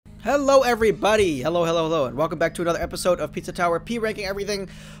Hello everybody! Hello, and welcome back to another episode of Pizza Tower P ranking everything.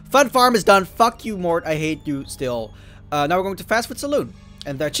 Fun Farm is done. Fuck you, Mort. I hate you still. Now we're going to Fast Food Saloon.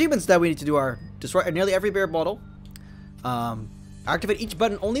 And the achievements that we need to do are destroy nearly every beer bottle, activate each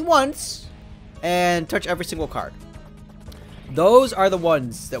button only once, and touch every single card. Those are the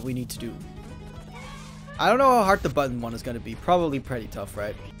ones that we need to do. I don't know how hard the button one is going to be. Probably pretty tough,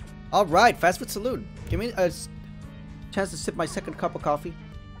 right? Alright, Fast Food Saloon. Give me a chance to sip my second cup of coffee.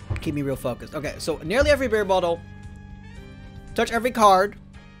 Keep me real focused. Okay, so nearly every beer bottle, touch every card,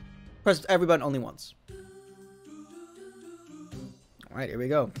 press every button only once. Alright, here we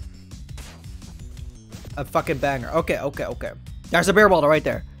go. A fucking banger. Okay. There's a beer bottle right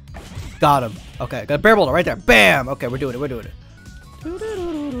there. Got him. Okay, got a beer bottle right there. Bam! Okay, we're doing it.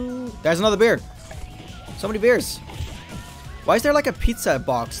 There's another beer. So many beers. Why is there like a pizza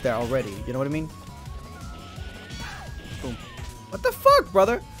box there already? You know what I mean? Boom. What the fuck,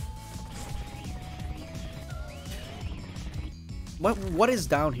 brother? What is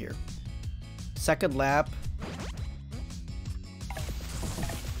down here? Second lap.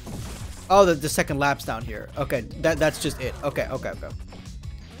 Oh, the second lap's down here. Okay, that's just it. Okay.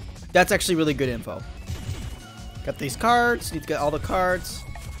 That's actually really good info. Got these cards. Need to get all the cards.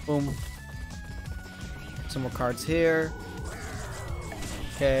 Boom. Some more cards here.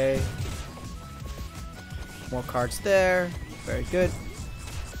 Okay. More cards there. Very good.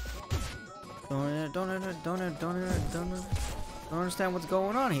 Don't understand what's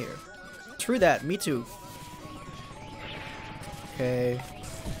going on here. True that. Me too. Okay.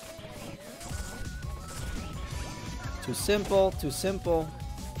 Too simple.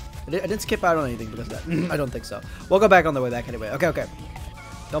 I didn't skip out on anything because of that. I don't think so. We'll go back on the way back anyway. Okay.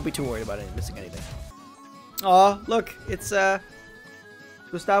 Don't be too worried about missing anything. Aw, look. It's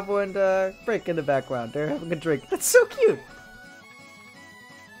Gustavo and Frick in the background. They're having a drink. That's so cute.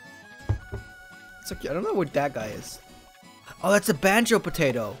 So cute. I don't know what that guy is. Oh, that's a banjo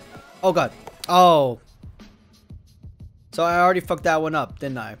potato. Oh god. Oh. So I already fucked that one up,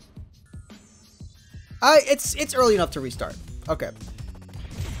 didn't I? It's early enough to restart. Okay.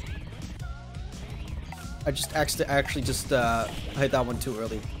 I just actually just hit that one too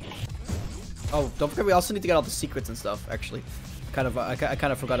early. Oh, don't forget we also need to get all the secrets and stuff. Actually, I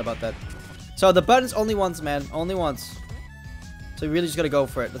kind of forgot about that. So the buttons only once, man, only once. So you really just gotta go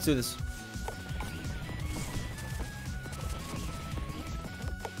for it. Let's do this.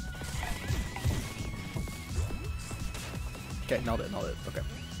 Okay, nailed it. Okay.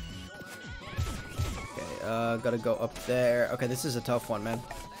 Okay, gotta go up there. Okay, this is a tough one, man.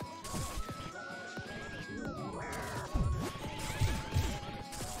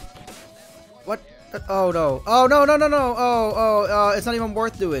 What? Oh no! Oh no! Oh, it's not even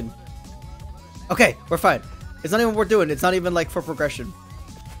worth doing. Okay, we're fine. It's not even worth doing. It's not even like for progression.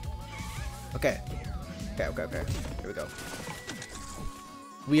 Okay. Here we go.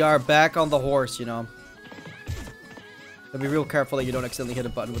 We are back on the horse, you know. Gotta be real careful that you don't accidentally hit a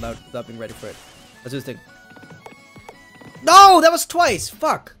button without being ready for it. Let's do this thing. No! That was twice!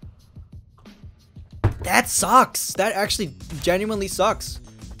 Fuck! That sucks! That actually genuinely sucks.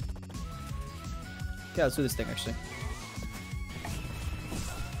 Okay, let's do this thing, actually.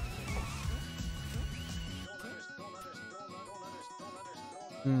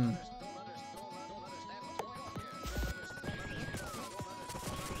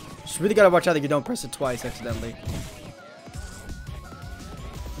 Just really gotta watch out that you don't press it twice accidentally.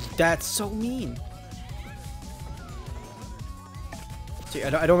 That's so mean. See, I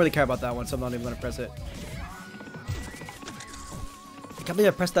don't really care about that one, so I'm not even gonna press it. I can't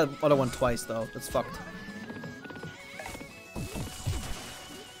believe I pressed that other one twice, though. That's fucked.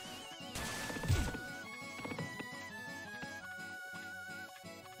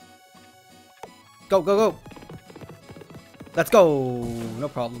 Go! Let's go! No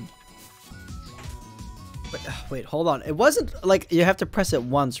problem. Wait, hold on. It wasn't like you have to press it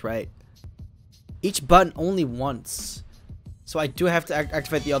once, right? Each button only once. So I do have to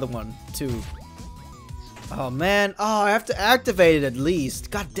activate the other one, too. Oh, man. Oh, I have to activate it at least.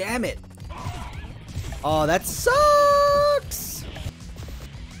 God damn it. Oh, that sucks.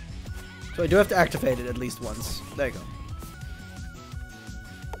 So I do have to activate it at least once. There you go.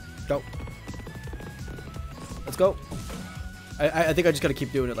 Go. Let's go. I think I just gotta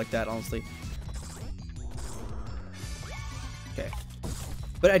keep doing it like that, honestly. Okay.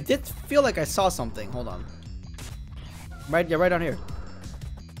 But I did feel like I saw something. Hold on. Right down here.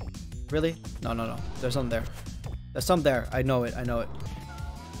 Really? No. There's something there. There's something there. I know it.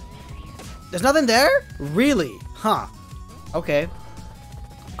 There's nothing there? Really? Huh. Okay.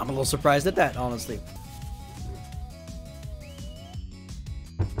 I'm a little surprised at that, honestly.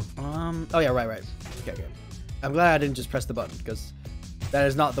 Oh yeah, right. Okay, okay. I'm glad I didn't just press the button, because that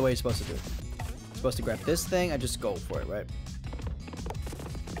is not the way you're supposed to do it. You're supposed to grab this thing and just go for it, right?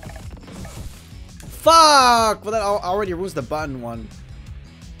 Fuck! Well, that already ruins the button one.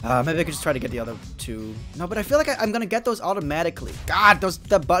 Maybe I could just try to get the other two. No, but I feel like I'm gonna get those automatically. God,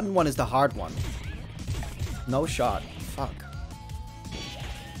 the button one is the hard one. No shot. Fuck.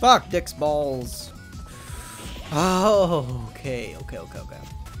 Fuck, dicks balls. Oh, okay.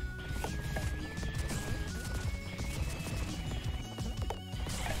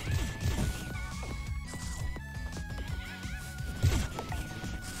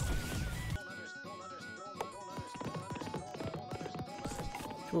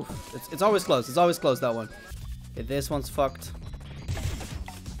 Oof, it's always close. It's always close, that one. Okay, this one's fucked.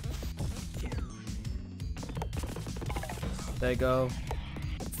 There you go.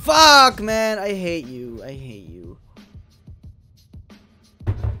 Fuck, man! I hate you. I hate you.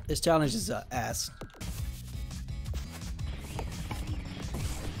 This challenge is ass.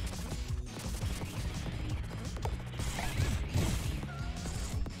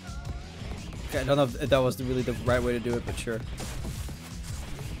 Okay, I don't know if that was really the right way to do it, but sure.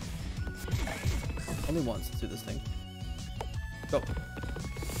 Only once. Let's do this thing. Go.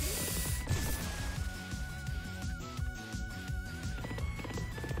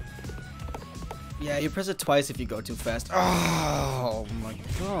 Yeah, you press it twice if you go too fast. Oh my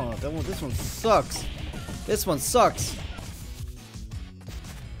god, this one sucks. This one sucks.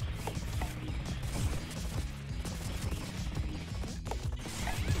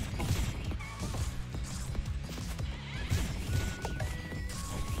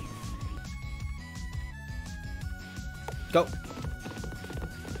 Go.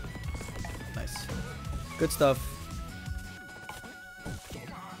 Nice. Good stuff.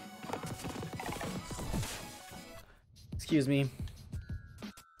 Excuse me.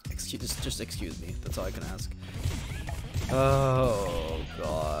 Just excuse me. That's all I can ask. Oh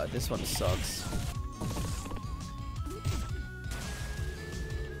god, this one sucks.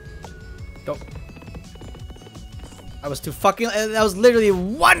 Go. I was too fucking. That was literally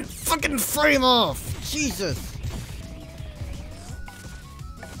one fucking frame off. Jesus.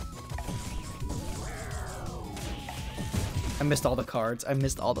 I missed all the cards. I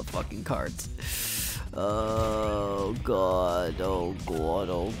missed all the fucking cards. Oh god, oh god,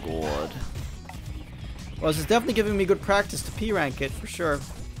 oh god. Well, this is definitely giving me good practice to P rank it for sure.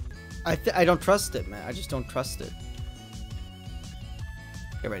 I don't trust it, man. I just don't trust it.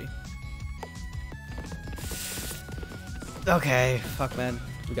 Get ready. Okay, fuck, man.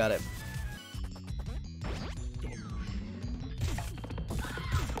 We got it.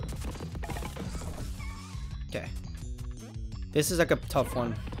 Okay. This is like a tough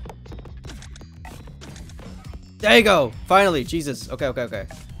one. There you go! Finally! Jesus. Okay.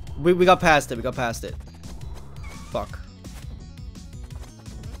 We got past it. We got past it. Fuck.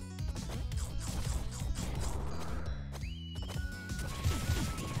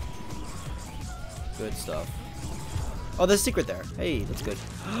 Good stuff. Oh, there's a secret there. Hey, that's good.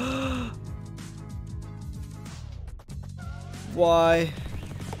 Why?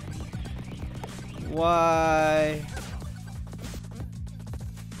 Why?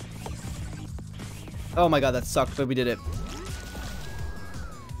 Oh my god, that sucked, but we did it.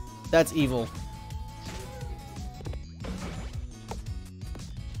 That's evil.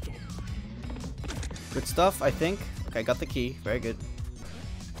 Good stuff, I think. Okay, got the key. Very good.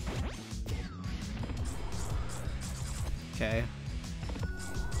 Okay.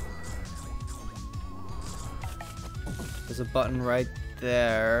 There's a button right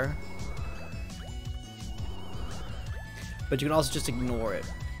there. But you can also just ignore it.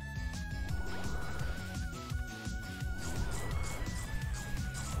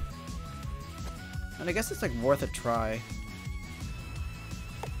 And I guess it's like worth a try.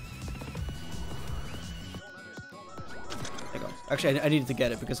 There you go. Actually, I needed to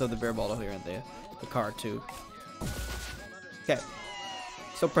get it because of the bear bottle here and the card too. Okay.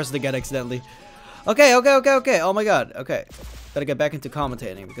 So press the get accidentally. Okay. Oh my god. Okay. Gotta get back into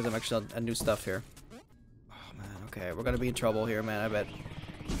commentating because I'm actually on new stuff here. Oh man. Okay, we're gonna be in trouble here, man. I bet.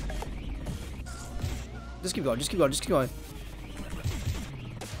 Just keep going. Just keep going.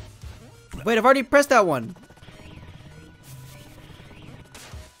 Wait, I've already pressed that one.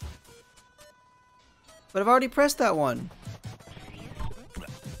 But I've already pressed that one.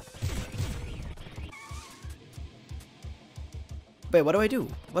 Wait, what do I do?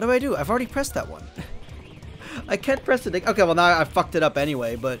 What do I do? I've already pressed that one. I can't press it. Okay, well now I fucked it up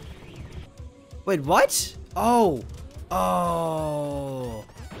anyway, but... Wait, what? Oh. Oh.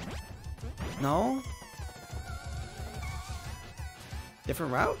 No?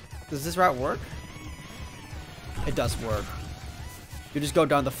 Different route? Does this route work? It does work. You just go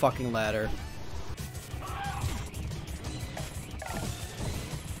down the fucking ladder.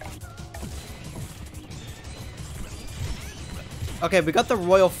 Okay, we got the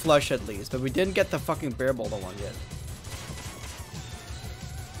royal flush at least, but we didn't get the fucking bear boulder one yet.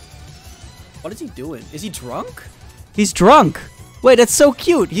 What is he doing? Is he drunk? He's drunk! Wait, that's so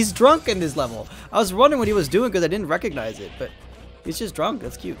cute! He's drunk in this level. I was wondering what he was doing because I didn't recognize it, but he's just drunk.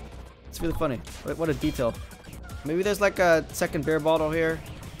 That's cute. It's really funny. What a detail. Maybe there's like a second bear bottle here.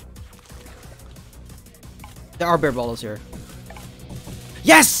 There are bear bottles here.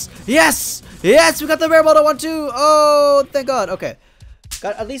 Yes! Yes! Yes! We got the bear bottle one too! Oh, thank God. Okay.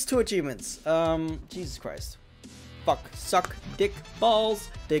 Got at least 2 achievements. Jesus Christ. Fuck. Suck. Dick. Balls.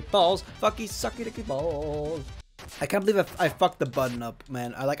 Dick balls. Fucky. Sucky. Dicky balls. I can't believe I fucked the button up,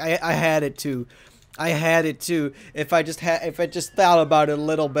 man. I had it too. I had it too. If I just thought about it a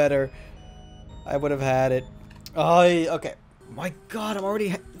little better, I would have had it. Oh, okay. My God,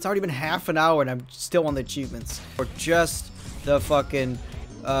 it's already been half an hour and I'm still on the achievements for just the fucking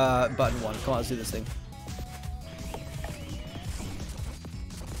button one. Come on, let's do this thing.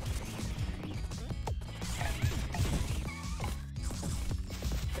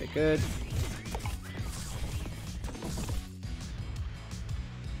 Okay, good.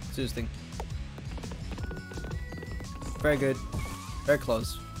 Let's do this thing. Very good. Very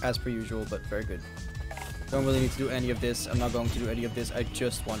close, as per usual, but very good. Don't really need to do any of this. I'm not going to do any of this. I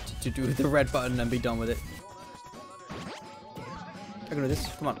just want to do the red button and be done with it. I can do this.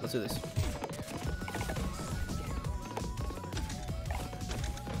 Come on, let's do this.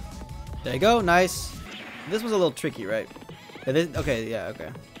 There you go. Nice. This was a little tricky, right? Yeah, okay, yeah,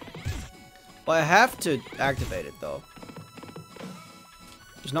 okay. Well, I have to activate it, though.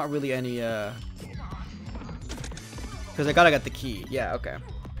 There's not really any, because I gotta get the key. Yeah, okay.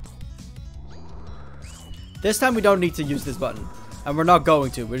 This time we don't need to use this button. And we're not going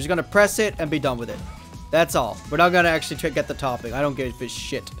to. We're just gonna press it and be done with it. That's all. We're not gonna actually get the topping. I don't give a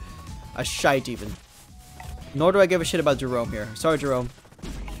shit. A shite even. Nor do I give a shit about Jerome here. Sorry, Jerome.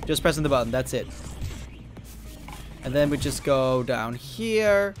 Just pressing the button. That's it. And then we just go down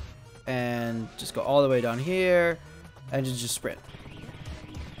here. And just go all the way down here. And just sprint.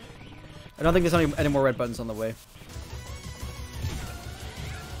 I don't think there's any more red buttons on the way.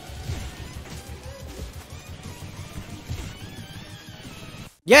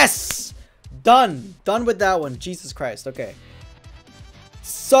 Yes! Done! Done with that one. Jesus Christ. Okay.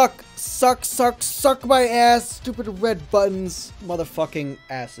 Suck, suck, suck, suck my ass. Stupid red buttons. Motherfucking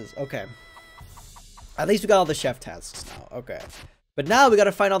asses. Okay. At least we got all the chef tasks now. Okay. But now we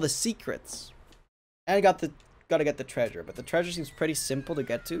gotta find all the secrets. And we gotta get the treasure. But the treasure seems pretty simple to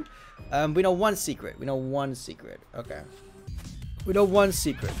get to. We know one secret. We know one secret. Okay. We know one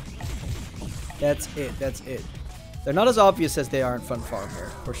secret. That's it. That's it. They're not as obvious as they are in Fun Farm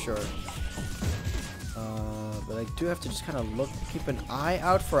here, for sure. But I do have to just kind of look, keep an eye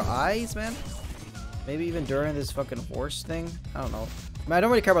out for eyes, man. Maybe even during this fucking horse thing. I don't know. I mean, I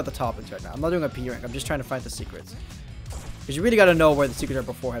don't really care about the topics right now. I'm not doing a P rank. I'm just trying to find the secrets. Because you really got to know where the secrets are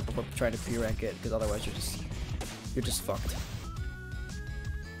beforehand before trying to P rank it. Because otherwise you're just fucked.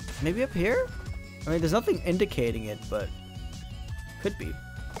 Maybe up here? I mean, there's nothing indicating it, but could be.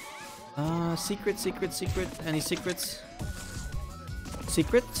 Secret, secret, secret. Any secrets?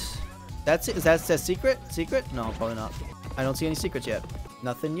 Secret? That's it? Is that says secret? Secret? No, probably not. I don't see any secrets yet.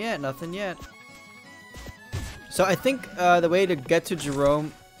 Nothing yet, nothing yet. So I think the way to get to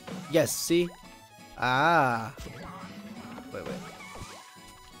Jerome... Yes, see? Ah. Wait.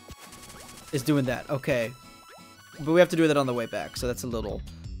 Is doing that. Okay. But we have to do that on the way back, so that's a little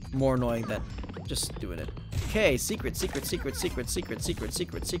more annoying than just doing it. Okay, secret, secret, secret, secret, secret, secret,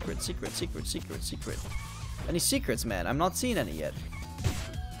 secret, secret, secret, secret, secret, secret. Any secrets, man? I'm not seeing any yet.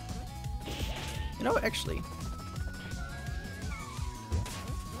 You know what, actually?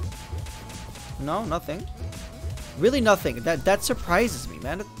 No, nothing. Really nothing. That surprises me,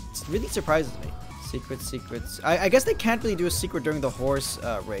 man. It really surprises me. Secrets, secrets. I guess they can't really do a secret during the horse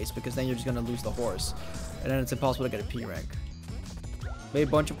race, because then you're just gonna lose the horse. And then it's impossible to get a P rank. Maybe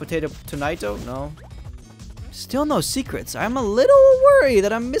a bunch of potato tonito? No. Still no secrets. I'm a little worried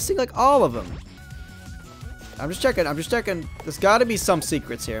that I'm missing like all of them. I'm just checking. I'm just checking. There's got to be some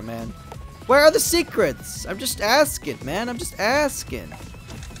secrets here, man. Where are the secrets? I'm just asking, man. I'm just asking.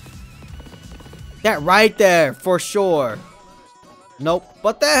 That right there, for sure. Nope.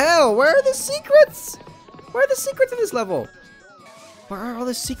 What the hell? Where are the secrets? Where are the secrets in this level? Where are all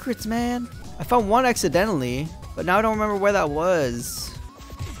the secrets, man? I found one accidentally, but now I don't remember where that was.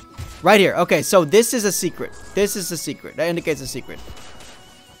 Right here. Okay, so this is a secret. This is a secret. That indicates a secret.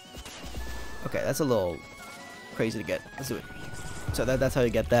 Okay, that's a little crazy to get. Let's do it. So that's how you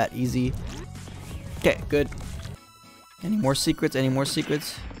get that. Easy. Okay, good. Any more secrets? Any more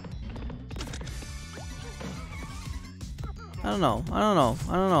secrets? I don't know. I don't know.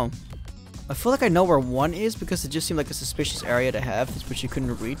 I don't know. I feel like I know where one is because it just seemed like a suspicious area to have, which you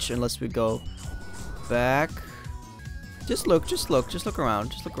couldn't reach unless we go back. Just look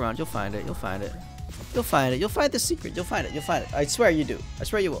around. Just look around. You'll find it. You'll find it. You'll find it. You'll find the secret. You'll find it. You'll find it. I swear you do. I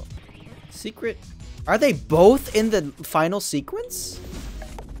swear you will. Secret? Are they both in the final sequence?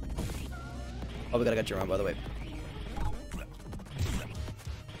 Oh, we gotta get Jerome, by the way.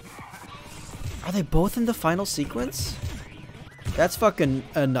 Are they both in the final sequence? That's fucking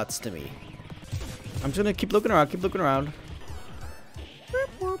nuts to me. I'm just gonna keep looking around, keep looking around.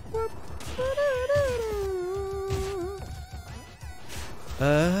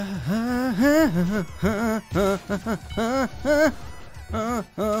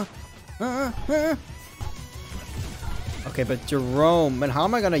 Okay, but Jerome, man, how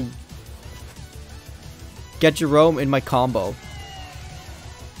am I gonna get Jerome in my combo?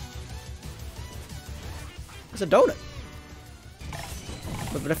 It's a donut.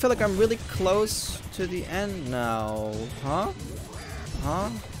 But I feel like I'm really close to the end now. Huh? Huh?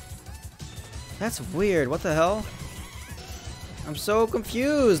 That's weird. What the hell? I'm so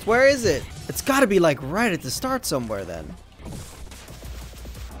confused. Where is it? It's gotta be like right at the start somewhere then.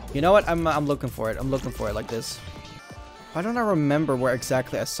 You know what? I'm looking for it. I'm looking for it like this. Why don't I remember where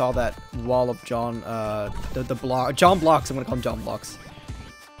exactly I saw that wall of John, the block, John blocks. I'm gonna call them John blocks.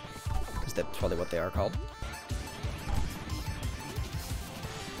 Because that's probably what they are called.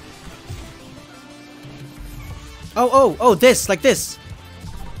 Oh, this, like this.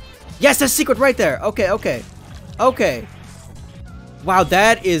 Yes, that's secret right there. Okay. Wow,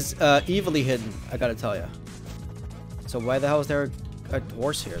 that is evilly hidden, I gotta tell you. So why the hell is there a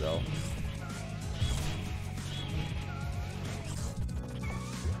horse here, though?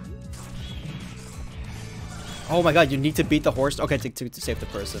 Oh my god, you need to beat the horse? Okay, to save the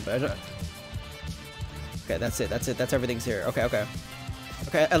person, but I don't... Okay, that's it, that's everything's here. Okay,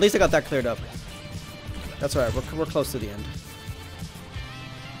 at least I got that cleared up. That's right, we're close to the end.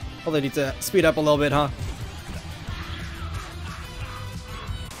 Probably need to speed up a little bit, huh?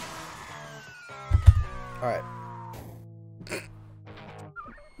 Alright.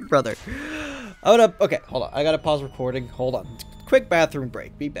 Brother. Okay, hold on. I gotta pause recording. Hold on. Quick bathroom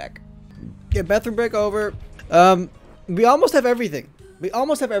break. Be back. Get bathroom break over. We almost have everything. We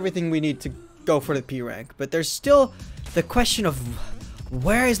almost have everything we need to go for the P rank. But there's still the question of...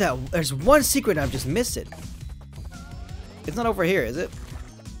 Where is that? There's one secret I've just missed it. It's not over here, is it?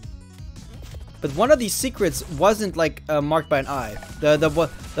 But one of these secrets wasn't like marked by an eye.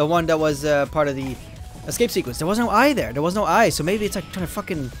 The one that was part of the escape sequence. There was no eye there. There was no eye. So maybe it's like trying to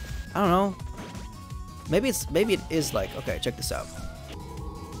fucking, I don't know. Maybe it is like, okay, check this out.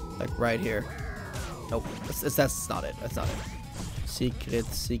 Like right here. Nope. That's not it. That's not it. Secret.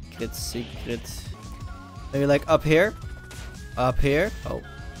 Maybe like up here. Up here. Oh.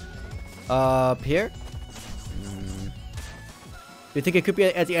 Up here. Do you think it could be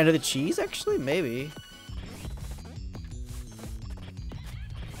at the end of the cheese, actually? Maybe.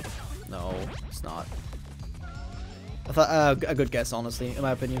 No, it's not. I thought a good guess, honestly, in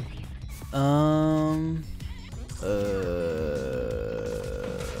my opinion.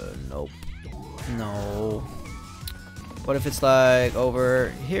 Nope. No. What if it's like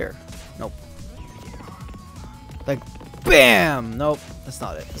over here? Nope. Like, bam! Nope, that's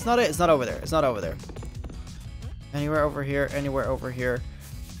not it. It's not it. It's not over there. It's not over there. Anywhere over here, anywhere over here.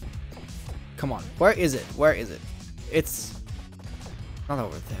 Come on, where is it? Where is it? It's not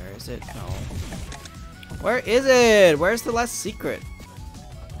over there, is it? No. Where is it? Where's the last secret?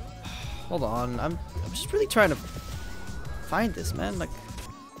 Hold on, I'm just really trying to find this, man. Like,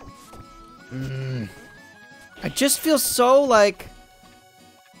 I just feel so like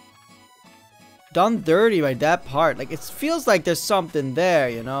done dirty by that part. Like, it feels like there's something there,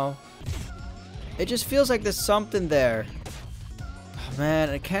 you know? It just feels like there's something there. Oh, man,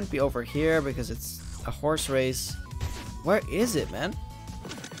 it can't be over here because it's a horse race. Where is it, man?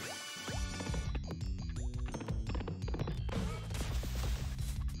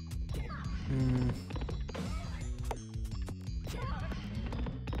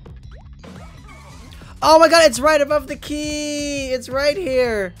 Oh my god, it's right above the key! It's right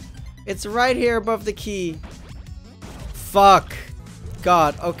here! It's right here above the key. Fuck.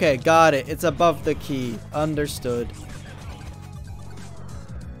 God, okay, got it. It's above the key. Understood.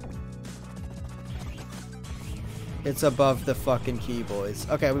 It's above the fucking key, boys.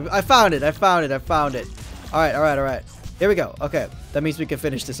 Okay, I found it. I found it. Alright. Here we go. Okay, that means we can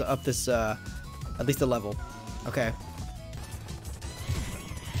finish this up this At least the level. Okay.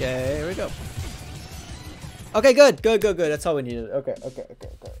 Okay, here we go. Okay, good. That's all we needed. Okay.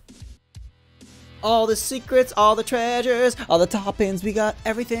 All the secrets, all the treasures, all the toppings, we got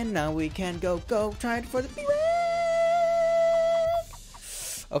everything. Now we can go try it for the B-rank.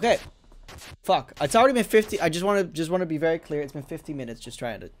 Okay. Fuck. It's already been 50. I just want to be very clear. It's been 50 minutes just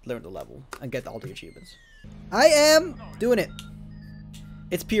trying to learn the level and get all the achievements. I am doing it.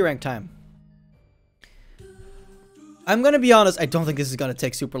 It's P-rank time. I'm gonna be honest, I don't think this is gonna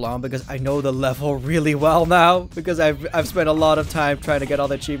take super long because I know the level really well now because I've spent a lot of time trying to get all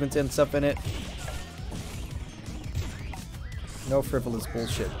the achievements and stuff in it. No frivolous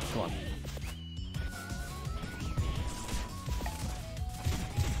bullshit. Come on.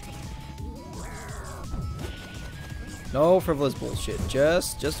 No frivolous bullshit.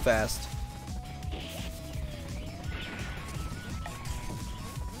 Just fast.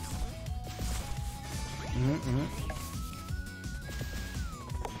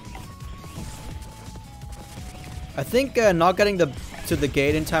 I think not getting to the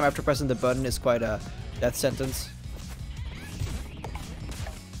gate in time after pressing the button is quite a death sentence.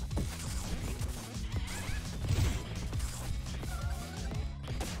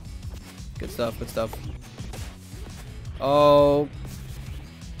 Good stuff. Oh,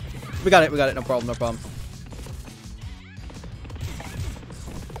 we got it. No problem.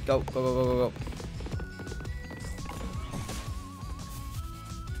 Go.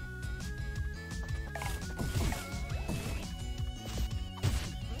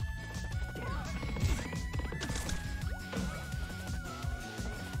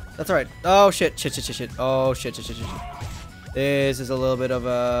 That's alright. Oh shit. Oh shit. This is a little bit of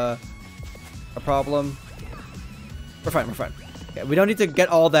a problem. We're fine. Okay, we don't need to get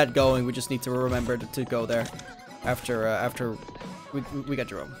all that going. We just need to remember to go there after we get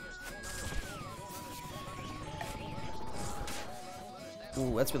Jerome.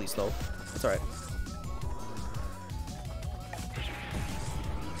 Ooh, that's really slow. That's alright.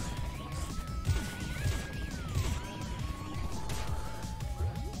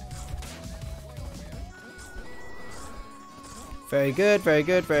 Very good.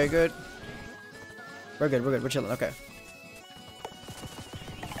 We're good. We're chilling. Okay.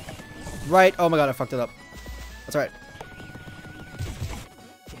 Right. Oh my god, I fucked it up. That's alright.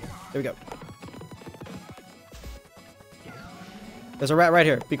 There we go. There's a rat right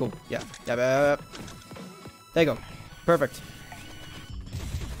here. Be cool. Yeah. There you go. Perfect.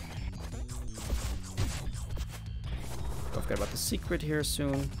 Don't forget about the secret here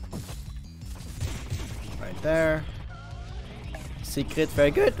soon. Right there. Secret,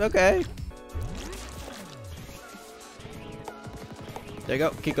 very good. Okay. There you go.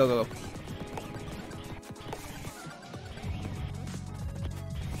 Keep go.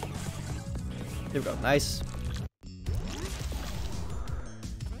 Here we go. Nice.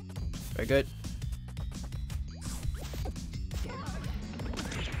 Very good.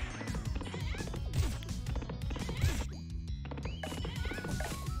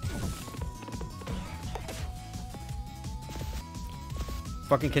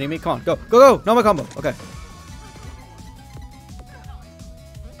 Fucking kidding me? Come on, go! No more combo. Okay.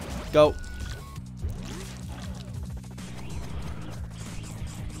 Go.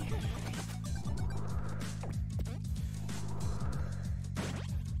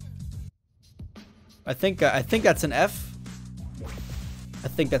 I think that's an F. I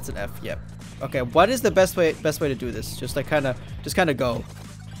think that's an F. Yep. Okay. What is the best way to do this? Just like kind of go.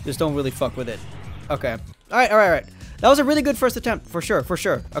 Just don't really fuck with it. Okay. All right. That was a really good first attempt, for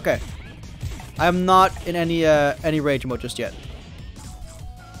sure. Okay. I'm not in any rage mode just yet.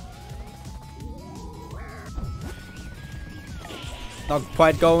 Not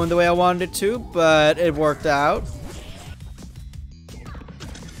quite going the way I wanted it to, but it worked out.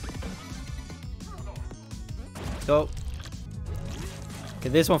 Go. Okay,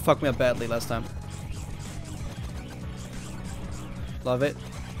 this one fucked me up badly last time. Love it.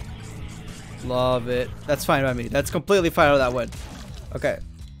 That's fine by me. That's completely fine how that went. Okay.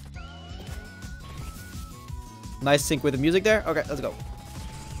 Nice sync with the music there. Okay, let's go.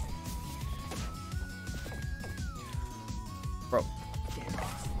 Bro.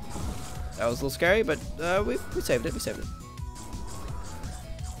 That was a little scary, but we saved it.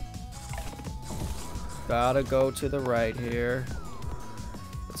 Gotta go to the right here.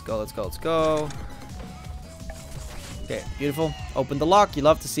 Let's go. Okay, beautiful. Open the lock. You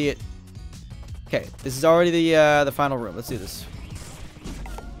love to see it. Okay, this is already the final room. Let's do this.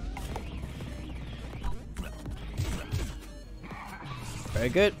 Very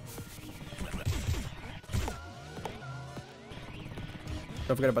good.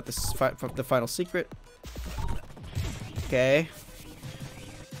 Don't forget about this the final secret. Okay.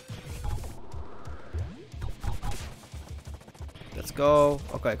 Let's go.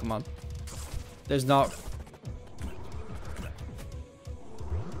 Okay, come on. There's not.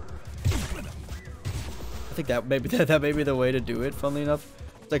 I think that maybe that may be the way to do it. Funnily enough,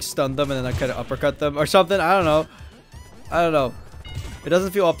 like stun them and then I kind of uppercut them or something. I don't know. I don't know. It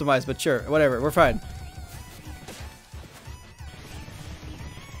doesn't feel optimized, but sure, whatever. We're fine.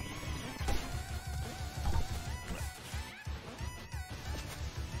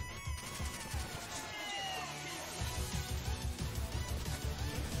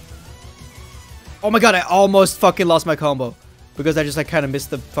 Oh my god, I almost fucking lost my combo. Because I just like kind of missed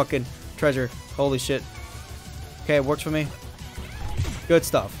the fucking treasure. Holy shit. Okay, it works for me. Good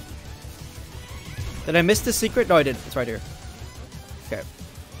stuff. Did I miss the secret? No, I didn't. It's right here. Okay.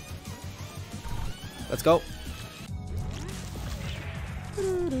 Let's go.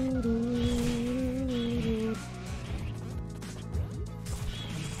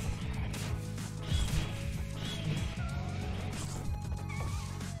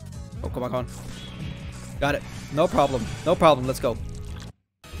 Oh, come on, come on. Got it. No problem. No problem. Let's go.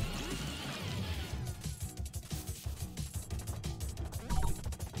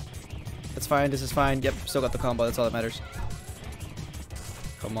 That's fine. This is fine. Yep, still got the combo. That's all that matters.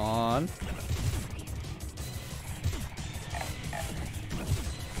 Come on.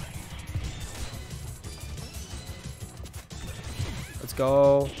 Let's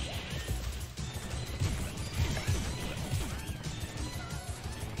go.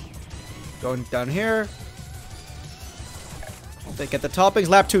 Going down here. Get the toppings.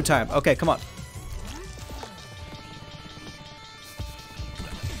 Lap 2 time. Okay, come on.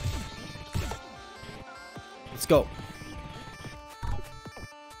 Let's go.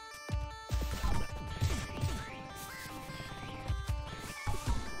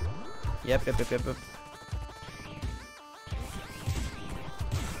 Yep.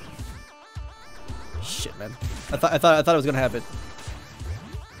 Shit, man. I thought it was gonna happen.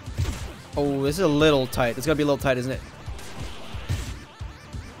 Oh, this is a little tight. It's gonna be a little tight, isn't it?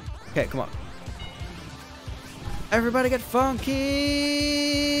 Okay, come on. Everybody get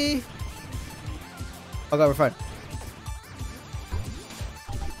funky! Oh god, we're fine.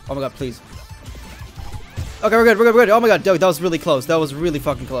 Oh my god, please. Okay, we're good. Oh my god, that was really close. That was really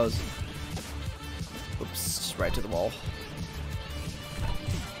fucking close. Oops, just right to the wall.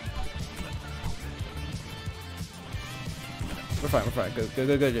 We're fine.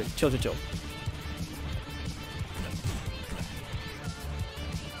 Good. Chill.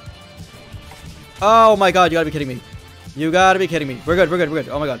 Oh my god, you gotta be kidding me. You gotta be kidding me. We're good.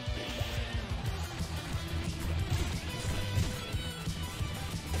 Oh my god.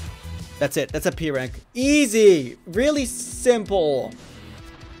 That's it. That's a P rank. Easy. Really simple.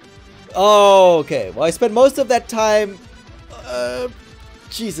 Okay. Well, I spent most of that time.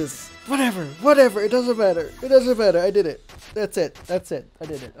 Jesus. Whatever. It doesn't matter. I did it. That's it. I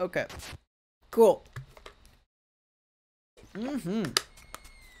did it. Okay. Cool.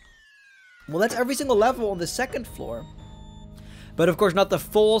 Well, that's every single level on the second floor. But of course, not the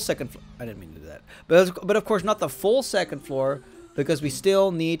full second floor. I didn't mean to do that. But of course, not the full second floor. Because we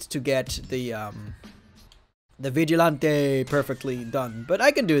still need to get the Vigilante perfectly done. But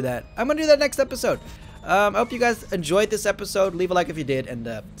I can do that. I'm going to do that next episode. I hope you guys enjoyed this episode. Leave a like if you did. And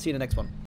see you in the next one.